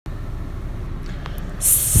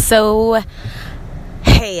So,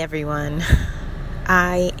 hey everyone,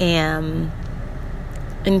 I am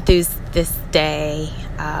enthused this day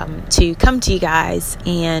to come to you guys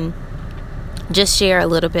and just share a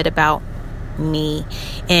little bit about me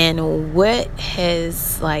and what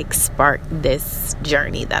has sparked this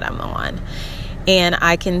journey that I'm on. And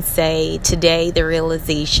I can say today the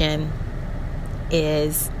realization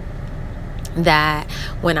is that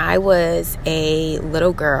when I was a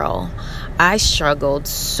little girl, I struggled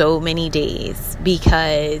so many days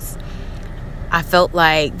because I felt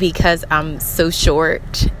like because I'm so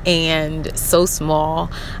short and so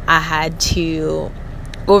small, I had to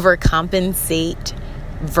overcompensate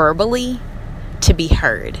verbally to be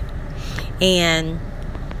heard. And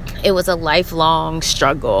it was a lifelong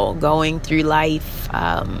struggle going through life,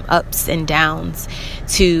 ups and downs,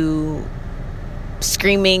 to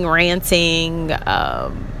screaming, ranting,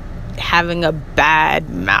 having a bad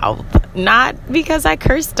mouth. Not because I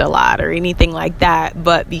cursed a lot or anything like that,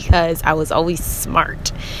 but because I was always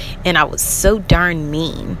smart and I was so darn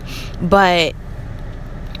mean. But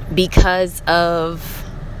because of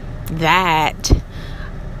that,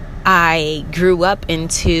 I grew up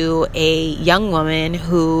into a young woman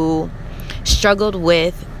who struggled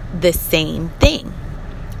with the same thing,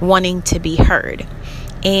 wanting to be heard.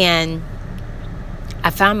 And I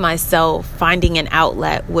found myself finding an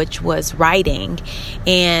outlet, which was writing.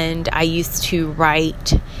 And I used to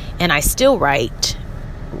write, and I still write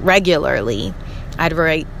regularly. I'd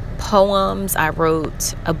write poems. I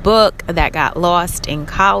wrote a book that got lost in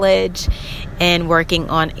college and working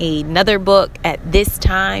on another book at this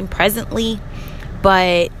time presently.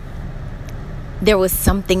 But there was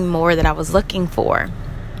something more that I was looking for.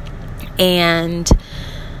 And,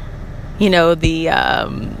 the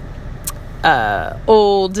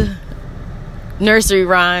old nursery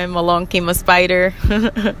rhyme, along came a spider.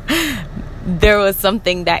 There was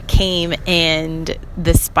something that came and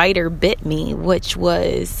the spider bit me, which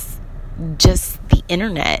was just the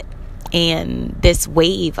internet and this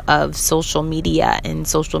wave of social media and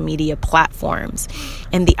social media platforms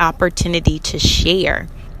and the opportunity to share.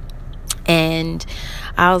 And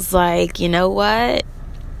I was like, you know what?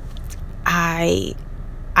 I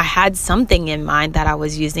had something in mind that I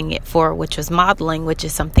was using it for, which was modeling, which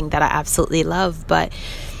is something that I absolutely love. But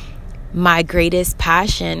my greatest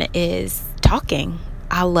passion is talking.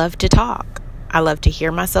 I love to talk. I love to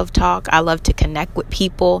hear myself talk. I love to connect with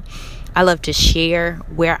people. I love to share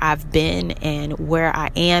where I've been and where I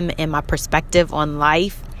am and my perspective on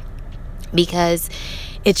life, because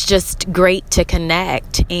it's just great to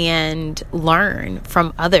connect and learn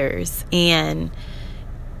from others. And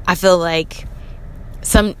I feel like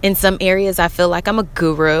in some areas, I feel like I'm a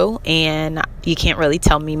guru and you can't really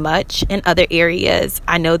tell me much. In other areas,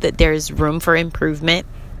 I know that there's room for improvement,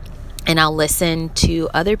 and I'll listen to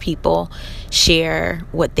other people share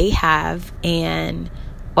what they have and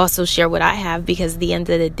also share what I have, because at the end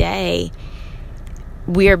of the day,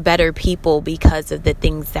 we're better people because of the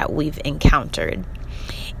things that we've encountered.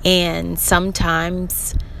 And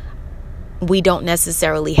sometimes we don't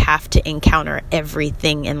necessarily have to encounter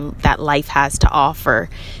everything that life has to offer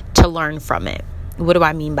to learn from it. What do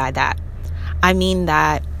I mean by that? I mean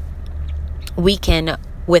that we can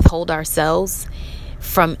withhold ourselves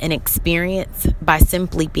from an experience by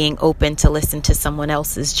simply being open to listen to someone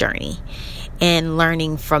else's journey and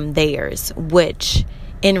learning from theirs, which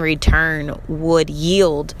in return would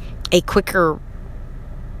yield a quicker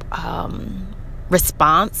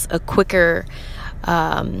response, a quicker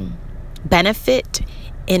benefit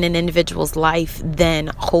in an individual's life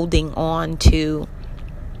than holding on to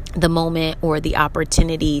the moment or the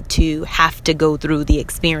opportunity to have to go through the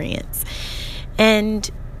experience. And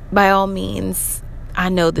by all means, I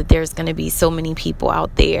know that there's going to be so many people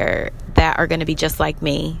out there that are going to be just like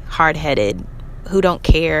me, hard-headed, who don't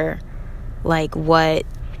care what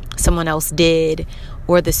someone else did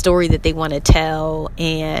or the story that they want to tell.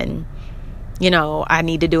 And, I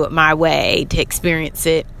need to do it my way to experience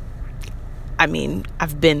it. I mean,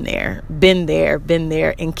 I've been there,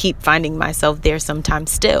 and keep finding myself there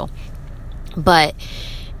sometimes still. But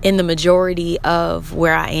in the majority of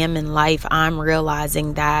where I am in life, I'm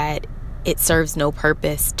realizing that it serves no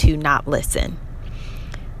purpose to not listen.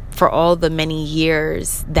 For all the many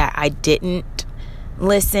years that I didn't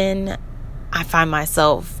listen, I find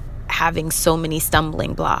myself having so many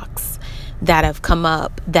stumbling blocks that have come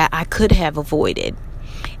up that I could have avoided.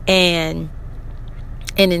 And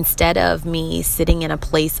instead of me sitting in a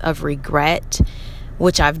place of regret,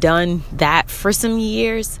 which I've done that for some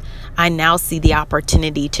years, I now see the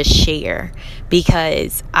opportunity to share,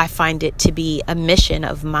 because I find it to be a mission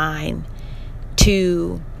of mine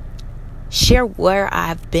to share where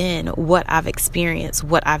I've been, what I've experienced,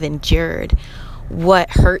 what I've endured, what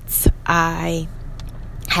hurts I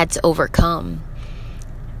had to overcome.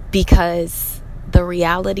 Because the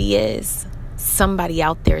reality is, somebody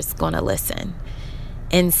out there is going to listen.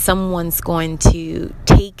 And someone's going to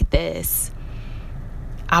take this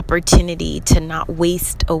opportunity to not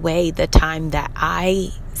waste away the time that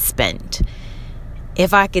I spent.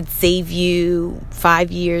 If I could save you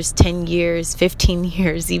 5 years, 10 years, 15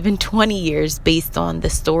 years, even 20 years based on the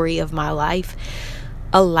story of my life,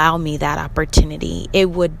 allow me that opportunity. It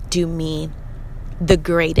would do me the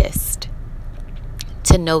greatest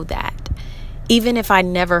to know that. Even if I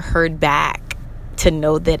never heard back to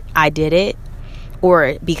know that I did it,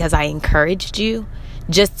 or because I encouraged you,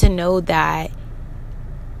 just to know that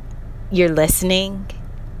you're listening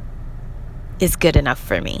is good enough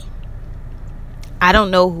for me. I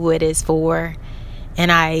don't know who it is for,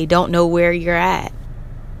 and I don't know where you're at.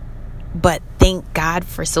 But thank God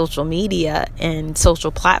for social media and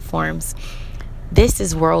social platforms. This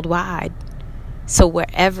is worldwide. So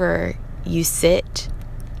wherever you sit,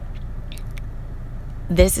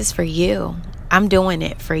 this is for you. I'm doing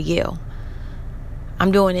it for you.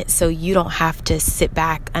 I'm doing it so you don't have to sit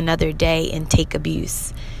back another day and take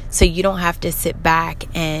abuse. So you don't have to sit back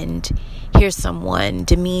and hear someone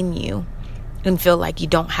demean you and feel like you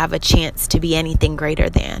don't have a chance to be anything greater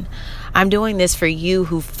than. I'm doing this for you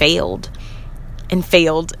who failed and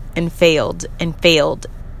failed and failed and failed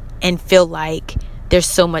and feel like there's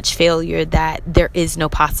so much failure that there is no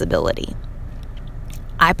possibility.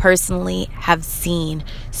 I personally have seen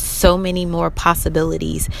so many more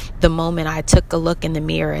possibilities the moment I took a look in the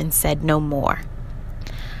mirror and said no more.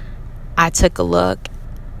 I took a look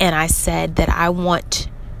and I said that I want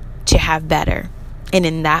to have better. And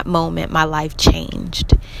in that moment, my life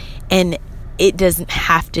changed. And it doesn't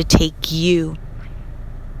have to take you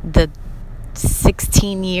the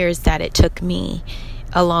 16 years that it took me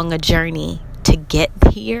along a journey to get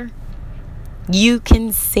here. You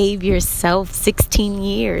can save yourself 16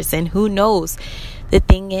 years, and who knows? The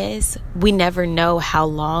thing is, we never know how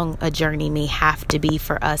long a journey may have to be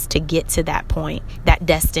for us to get to that point, that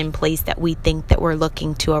destined place that we think that we're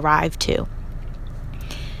looking to arrive to.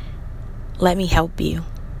 Let me help you.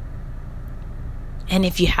 And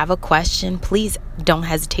if you have a question, please don't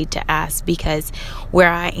hesitate to ask, because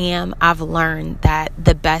where I am, I've learned that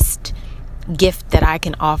the best gift that I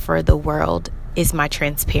can offer the world is my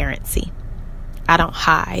transparency. I don't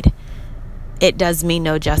hide. It does me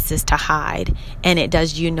no justice to hide, and it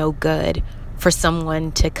does you no good for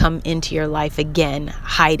someone to come into your life again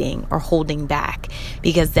hiding or holding back,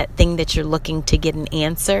 because that thing that you're looking to get an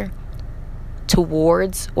answer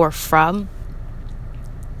towards or from,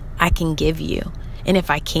 I can give you. And if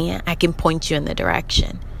I can't, I can point you in the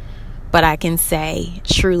direction. But I can say,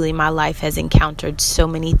 truly, my life has encountered so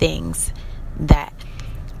many things that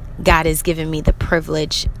God has given me the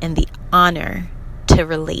privilege and the honor to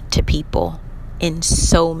relate to people in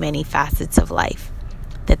so many facets of life,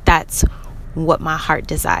 that's what my heart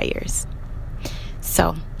desires.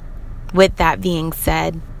 So with that being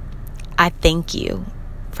said, I thank you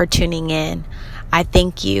for tuning in. I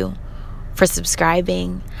thank you for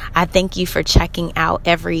subscribing. I thank you for checking out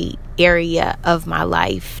every area of my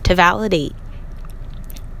life to validate.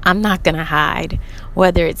 I'm not going to hide,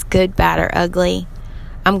 whether it's good, bad, or ugly.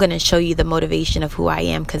 I'm going to show you the motivation of who I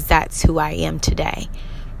am, because that's who I am today.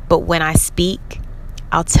 But when I speak,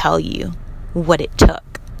 I'll tell you what it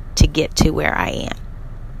took to get to where I am.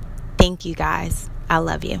 Thank you, guys. I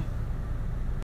love you.